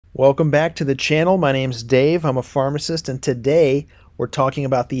Welcome back to the channel. My name's Dave. I'm a pharmacist, and today we're talking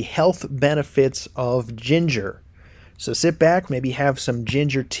about the health benefits of ginger. So sit back, maybe have some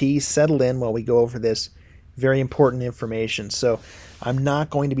ginger tea, settle in while we go over this very important information. So I'm not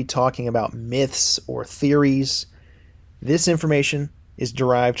going to be talking about myths or theories. This information is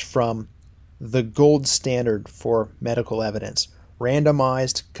derived from the gold standard for medical evidence,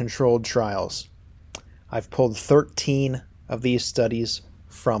 randomized controlled trials. I've pulled 13 of these studies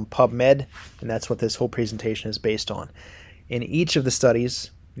from PubMed, and that's what this whole presentation is based on. In each of the studies,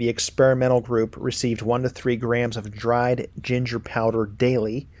 the experimental group received 1 to 3 grams of dried ginger powder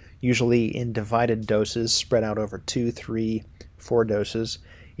daily, usually in divided doses spread out over 2, 3, 4 doses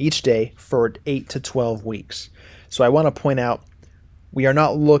each day for 8 to 12 weeks. So I want to point out we are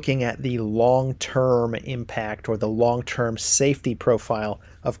not looking at the long-term impact or the long-term safety profile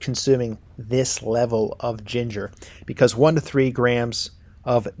of consuming this level of ginger, because 1 to 3 grams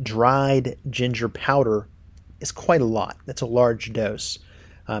of dried ginger powder is quite a lot. That's a large dose.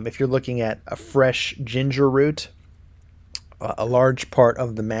 If you're looking at a fresh ginger root, a large part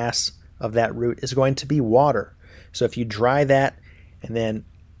of the mass of that root is going to be water. So if you dry that and then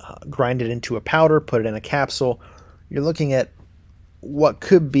grind it into a powder, put it in a capsule, you're looking at what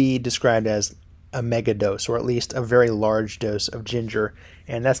could be described as a mega dose, or at least a very large dose of ginger,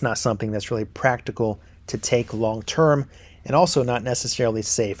 and that's not something that's really practical to take long term, and also not necessarily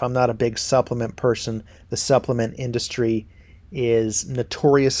safe. I'm not a big supplement person. The supplement industry is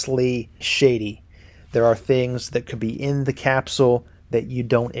notoriously shady. There are things that could be in the capsule that you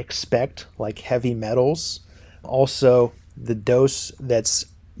don't expect, like heavy metals. Also, the dose that's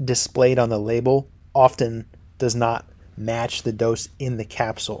displayed on the label often does not match the dose in the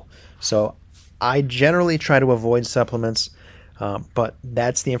capsule. So I generally try to avoid supplements, but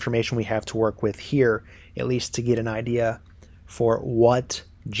that's the information we have to work with here, at least to get an idea for what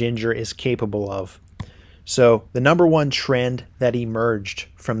ginger is capable of. So the number one trend that emerged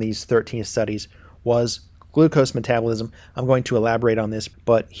from these 13 studies was glucose metabolism. I'm going to elaborate on this,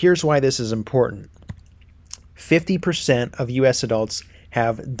 but here's why this is important. 50% of US adults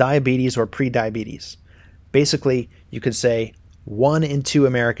have diabetes or prediabetes. Basically, you could say 1 in 2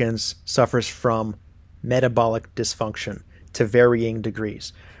 Americans suffers from metabolic dysfunction to varying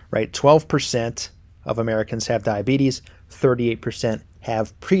degrees, right? 12% of Americans have diabetes, 38%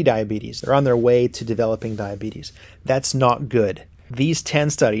 have prediabetes. They're on their way to developing diabetes. That's not good. These 10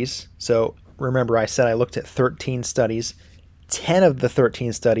 studies, so remember I said I looked at 13 studies, 10 of the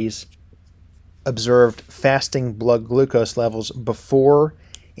 13 studies observed fasting blood glucose levels before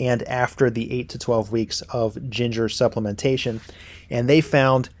and after the 8 to 12 weeks of ginger supplementation, and they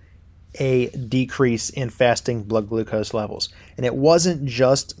found a decrease in fasting blood glucose levels. And it wasn't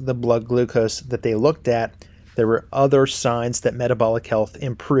just the blood glucose that they looked at. There were other signs that metabolic health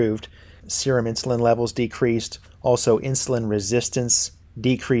improved. Serum insulin levels decreased. Also, insulin resistance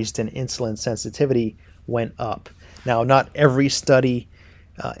decreased and insulin sensitivity went up. Now, not every study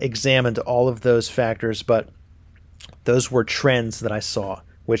examined all of those factors, but those were trends that I saw,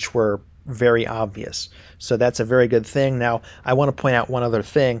 which were very obvious. So that's a very good thing. Now, I want to point out one other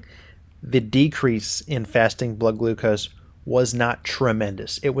thing. The decrease in fasting blood glucose was not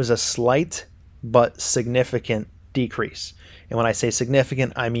tremendous. It was a slight but significant decrease. And when I say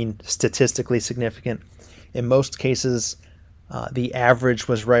significant, I mean statistically significant. In most cases, the average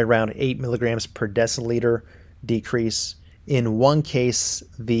was right around 8 milligrams per deciliter decrease. In one case,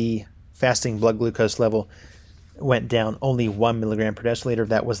 the fasting blood glucose level went down only 1 milligram per deciliter.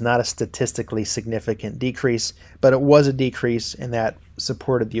 That was not a statistically significant decrease, but it was a decrease, and that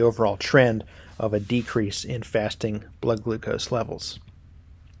supported the overall trend of a decrease in fasting blood glucose levels.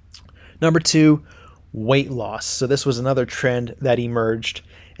 Number 2, weight loss. So this was another trend that emerged,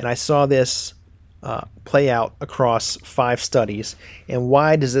 and I saw this play out across 5 studies. And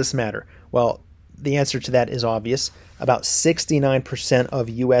why does this matter? Well, the answer to that is obvious. About 69% of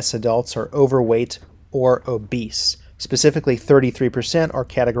US adults are overweight or obese. Specifically, 33% are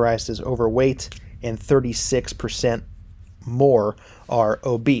categorized as overweight and 36% more are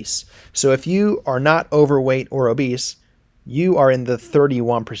obese. So if you are not overweight or obese, you are in the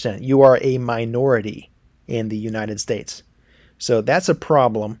 31%. You are a minority in the United States. So that's a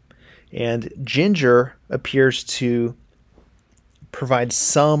problem, and ginger appears to provide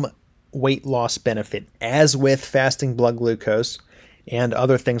some weight loss benefit. As with fasting blood glucose and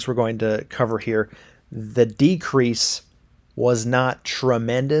other things we're going to cover here, the decrease was not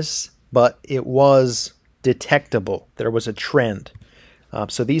tremendous, but it was detectable. There was a trend.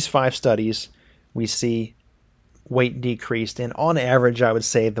 So these 5 studies, we see weight decreased, and on average, I would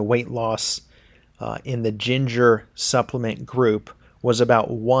say the weight loss in the ginger supplement group was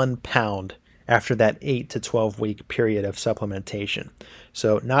about 1 pound after that 8 to 12 week period of supplementation.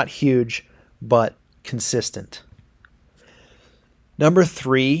 So not huge, but consistent. Number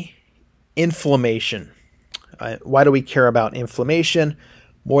 3, inflammation. Why do we care about inflammation?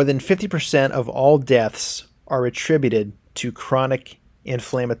 More than 50% of all deaths are attributed to chronic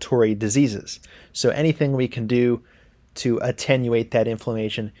inflammatory diseases. So anything we can do to attenuate that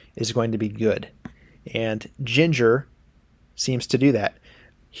inflammation is going to be good. And ginger seems to do that.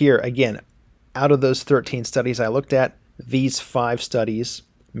 Here, again, out of those 13 studies I looked at, these 5 studies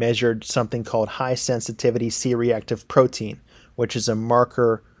measured something called high sensitivity C-reactive protein, which is a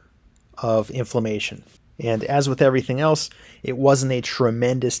marker of inflammation. And as with everything else, it wasn't a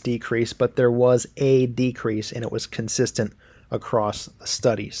tremendous decrease, but there was a decrease, and it was consistent across the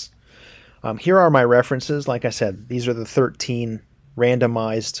studies. Here are my references. Like I said, these are the 13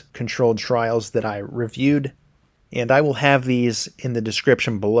 randomized controlled trials that I reviewed, and I will have these in the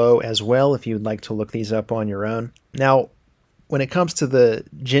description below as well if you'd like to look these up on your own. Now, when it comes to the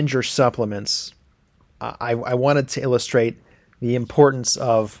ginger supplements, I wanted to illustrate the importance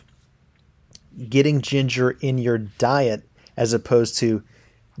of getting ginger in your diet as opposed to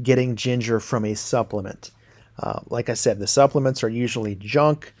getting ginger from a supplement. Like I said, the supplements are usually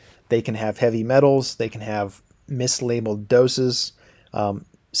junk. They can have heavy metals. They can have mislabeled doses.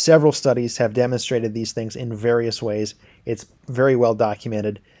 Several studies have demonstrated these things in various ways. It's very well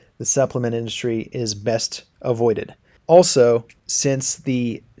documented. The supplement industry is best avoided. Also, since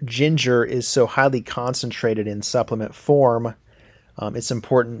the ginger is so highly concentrated in supplement form, it's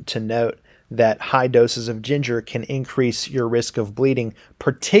important to note that high doses of ginger can increase your risk of bleeding,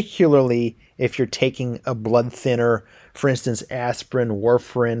 particularly if you're taking a blood thinner, for instance, aspirin,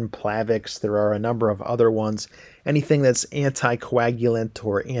 warfarin, Plavix. There are a number of other ones, anything that's anticoagulant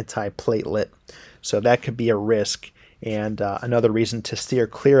or antiplatelet. So that could be a risk and another reason to steer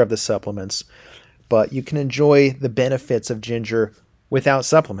clear of the supplements. But you can enjoy the benefits of ginger without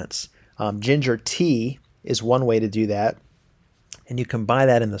supplements. Ginger tea is one way to do that, and you can buy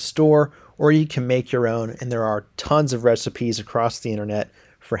that in the store, or you can make your own, and there are tons of recipes across the internet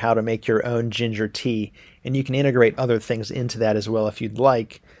for how to make your own ginger tea, and you can integrate other things into that as well if you'd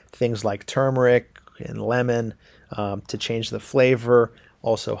like, things like turmeric and lemon to change the flavor.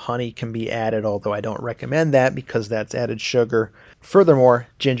 Also, honey can be added, although I don't recommend that because that's added sugar. Furthermore,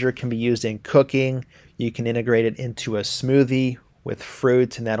 ginger can be used in cooking. You can integrate it into a smoothie with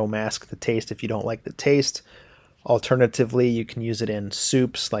fruit, and that'll mask the taste if you don't like the taste. Alternatively, you can use it in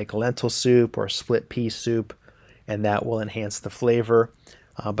soups like lentil soup or split pea soup, and that will enhance the flavor.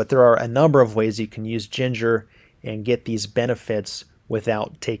 But there are a number of ways you can use ginger and get these benefits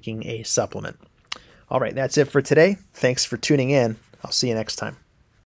without taking a supplement. All right, that's it for today. Thanks for tuning in. I'll see you next time.